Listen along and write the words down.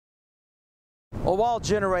Well, while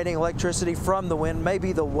generating electricity from the wind may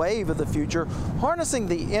be the wave of the future, harnessing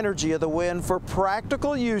the energy of the wind for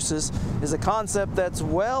practical uses is a concept that's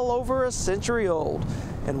well over a century old,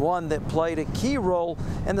 and one that played a key role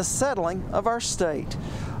in the settling of our state.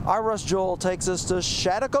 Our Russ Joel takes us to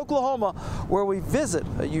Shattuck, Oklahoma, where we visit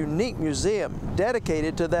a unique museum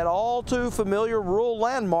dedicated to that all too familiar rural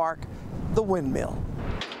landmark, the windmill.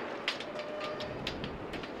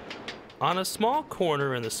 On a small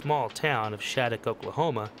corner in the small town of Shattuck,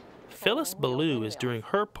 Oklahoma, Phyllis Ballou is doing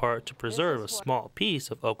her part to preserve a small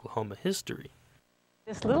piece of Oklahoma history.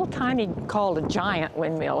 This little tiny, called a giant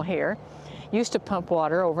windmill here, used to pump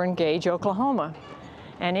water over in Gage, Oklahoma.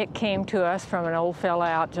 And it came to us from an old fella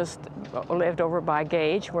out just lived over by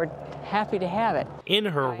Gage. We're happy to have it. In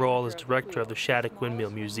her role as director of the Shattuck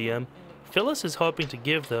Windmill Museum, Phyllis is hoping to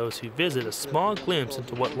give those who visit a small glimpse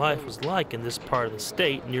into what life was like in this part of the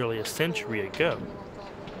state nearly a century ago.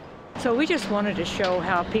 So we just wanted to show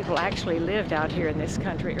how people actually lived out here in this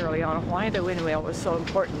country early on, why the windmill was so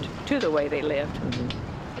important to the way they lived.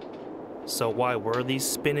 So why were these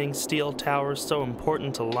spinning steel towers so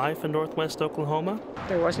important to life in northwest Oklahoma?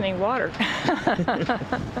 There wasn't any water.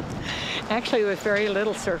 Actually, with very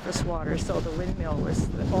little surface water, so the windmill was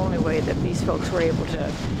the only way that these folks were able to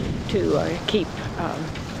keep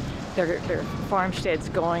their farmsteads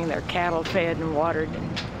going, their cattle fed and watered,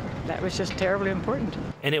 and that was just terribly important.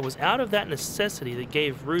 And it was out of that necessity that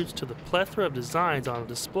gave roots to the plethora of designs on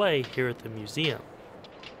display here at the museum.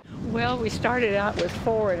 Well, we started out with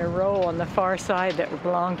 4 in a row on the far side that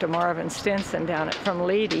belonged to Marvin Stinson down from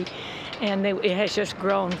Leedy, and it has just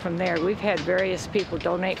grown from there. We've had various people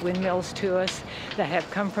donate windmills to us that have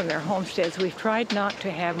come from their homesteads. We've tried not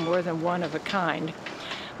to have more than one of a kind,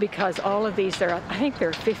 because all of these, I think there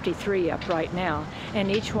are 53 up right now,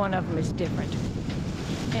 and each one of them is different.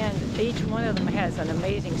 And each one of them has an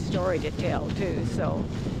amazing story to tell, too, so.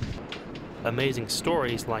 Amazing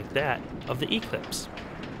stories like that of the Eclipse.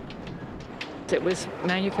 It was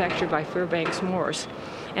manufactured by Fairbanks Morse,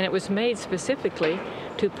 and it was made specifically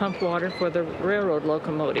to pump water for the railroad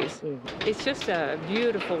locomotives. It's just a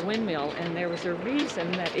beautiful windmill, and there was a reason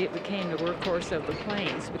that it became the workhorse of the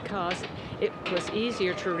plains, because it was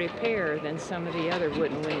easier to repair than some of the other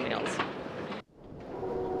wooden windmills.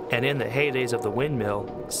 And in the heydays of the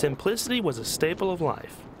windmill, simplicity was a staple of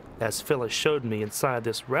life, as Phyllis showed me inside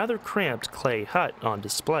this rather cramped clay hut on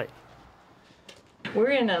display.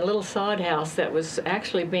 We're in a little sod house that was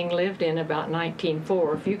actually being lived in about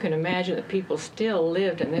 1904. If you can imagine that people still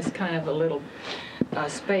lived in this kind of a little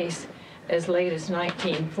space as late as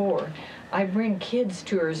 1904. I bring kids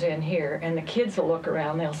tours in here, and the kids will look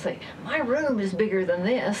around, they'll say, "My room is bigger than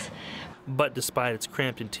this." But despite its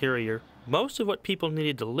cramped interior, most of what people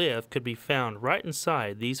needed to live could be found right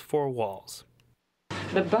inside these 4 walls.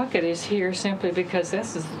 The bucket is here simply because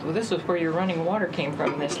this is where your running water came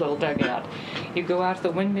from, this little dugout. You go out to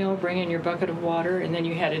the windmill, bring in your bucket of water, and then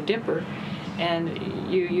you had a dipper, and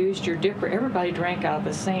you used your dipper. Everybody drank out of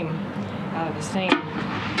the same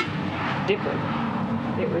dipper.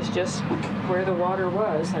 It was just where the water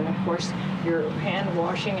was, and of course your hand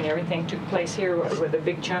washing and everything took place here with a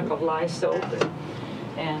big chunk of lye soap,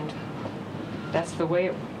 and that's the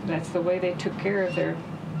way they took care of their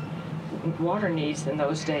water needs in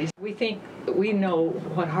those days. We know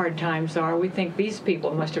what hard times are. We think these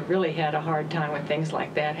people must have really had a hard time when things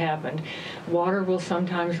like that happened. Water will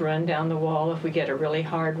sometimes run down the wall if we get a really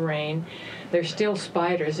hard rain. There's still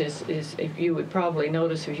spiders, if you would probably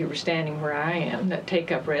notice if you were standing where I am, that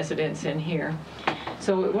take up residence in here.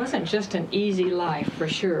 So it wasn't just an easy life, for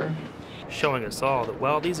sure. Showing us all that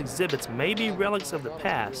while these exhibits may be relics of the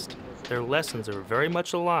past, their lessons are very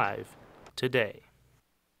much alive today.